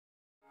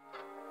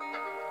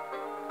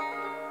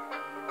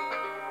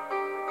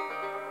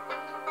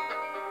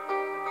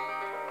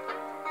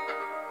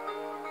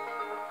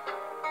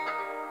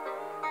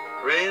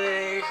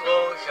Really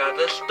look at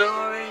the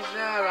stories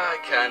that I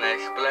can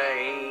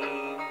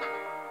explain.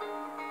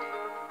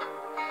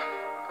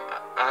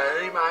 I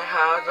leave my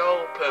heart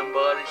open,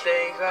 but it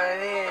stays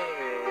right in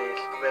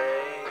its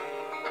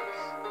place.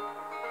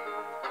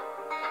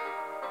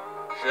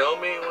 Show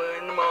me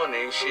in the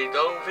morning, she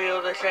don't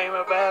feel the same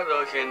about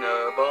us in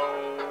her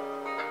bones.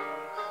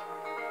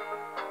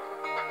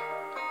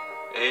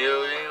 You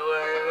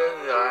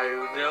I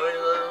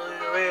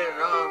really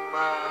on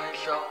my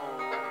soul.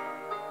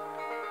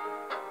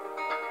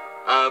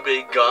 I'll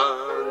be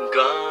gone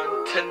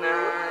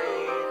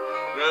tonight.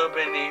 Up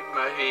beneath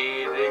my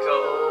head is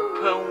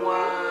open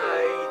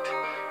wide.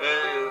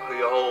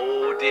 You're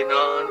holding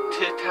on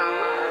too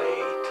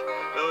tight.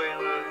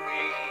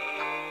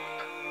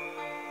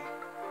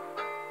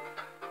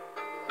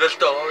 The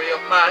story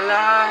of my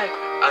life,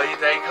 I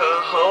take her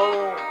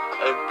home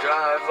and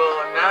drive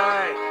all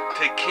night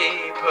to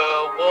keep her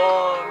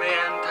warm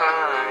and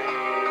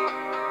tight.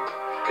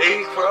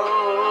 It's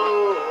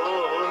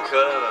frozen.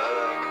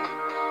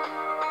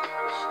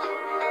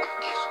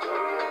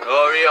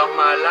 Story of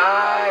my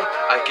life,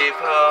 I give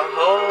her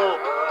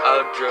hope,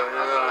 I'll join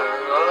her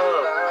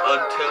love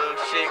until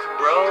she's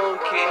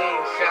broken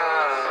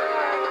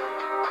inside.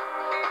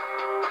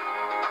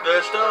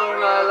 The story of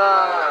my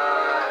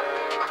life.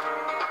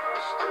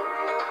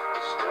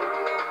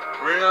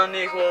 Written on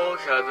these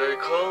walls are the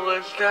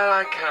colors that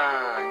I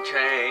can't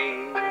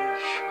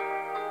change.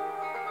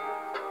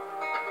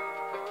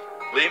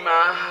 Leave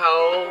my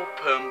heart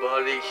open,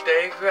 but it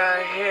stays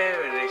right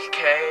here in this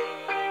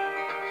cage.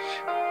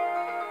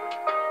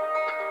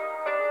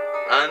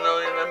 I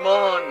know in the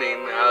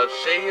morning I'll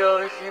see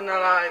you in the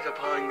light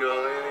upon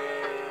your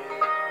head.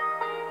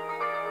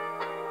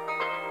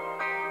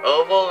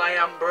 Although I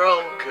am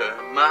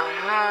broken, my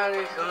heart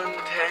is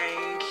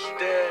untamed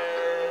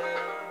still.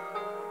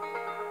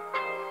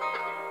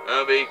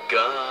 I'll be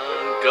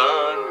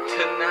gone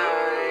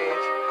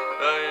tonight,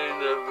 and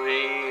the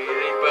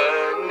feeling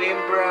burning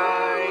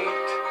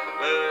bright.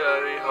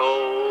 I'll be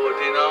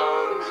holding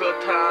on so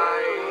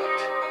tight.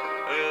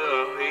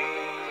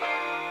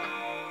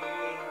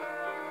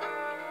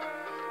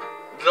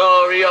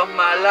 Story of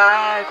my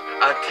life,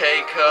 I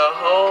take her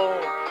home,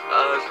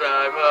 I'll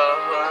drive her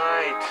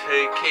right to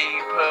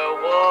keep her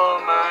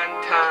warm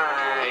and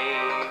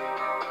tight.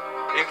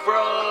 It's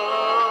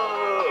frozen.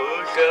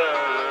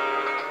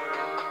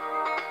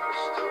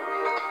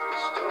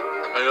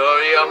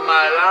 Story of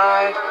my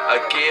life, I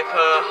give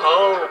her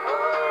hope,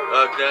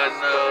 I've done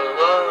her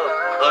love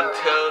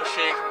until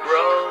she's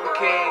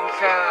broken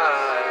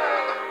inside.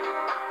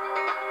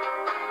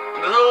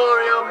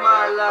 Story of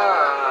my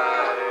life.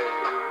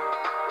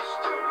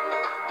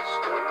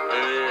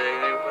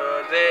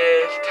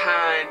 This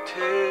time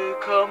to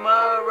come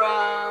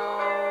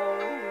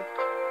around,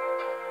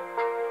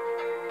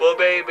 but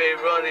baby,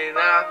 running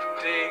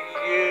after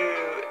you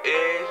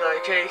is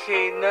like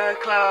chasing the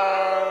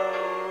clouds.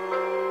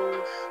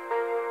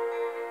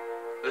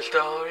 The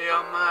story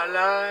of my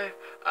life,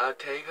 I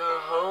take her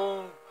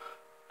home,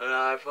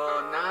 alive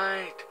all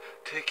night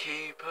to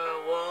keep her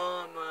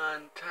warm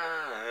and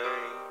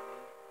tight.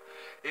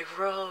 It's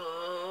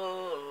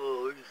frozen.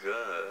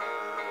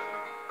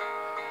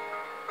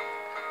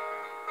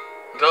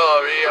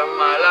 Story of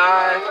my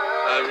life,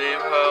 I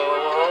give her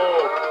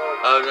hope,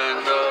 I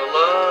lend her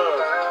love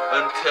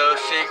until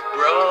she's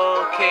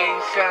broken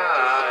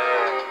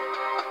inside.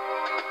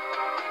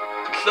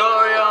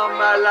 Story of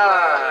my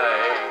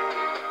life,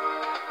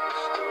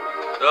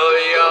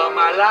 story of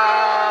my life,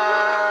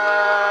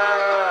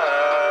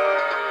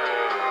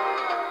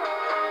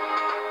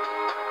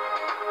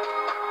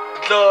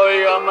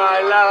 story of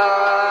my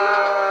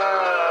life.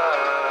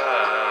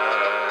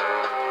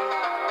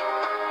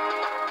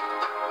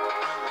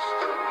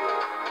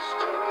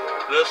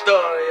 The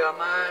story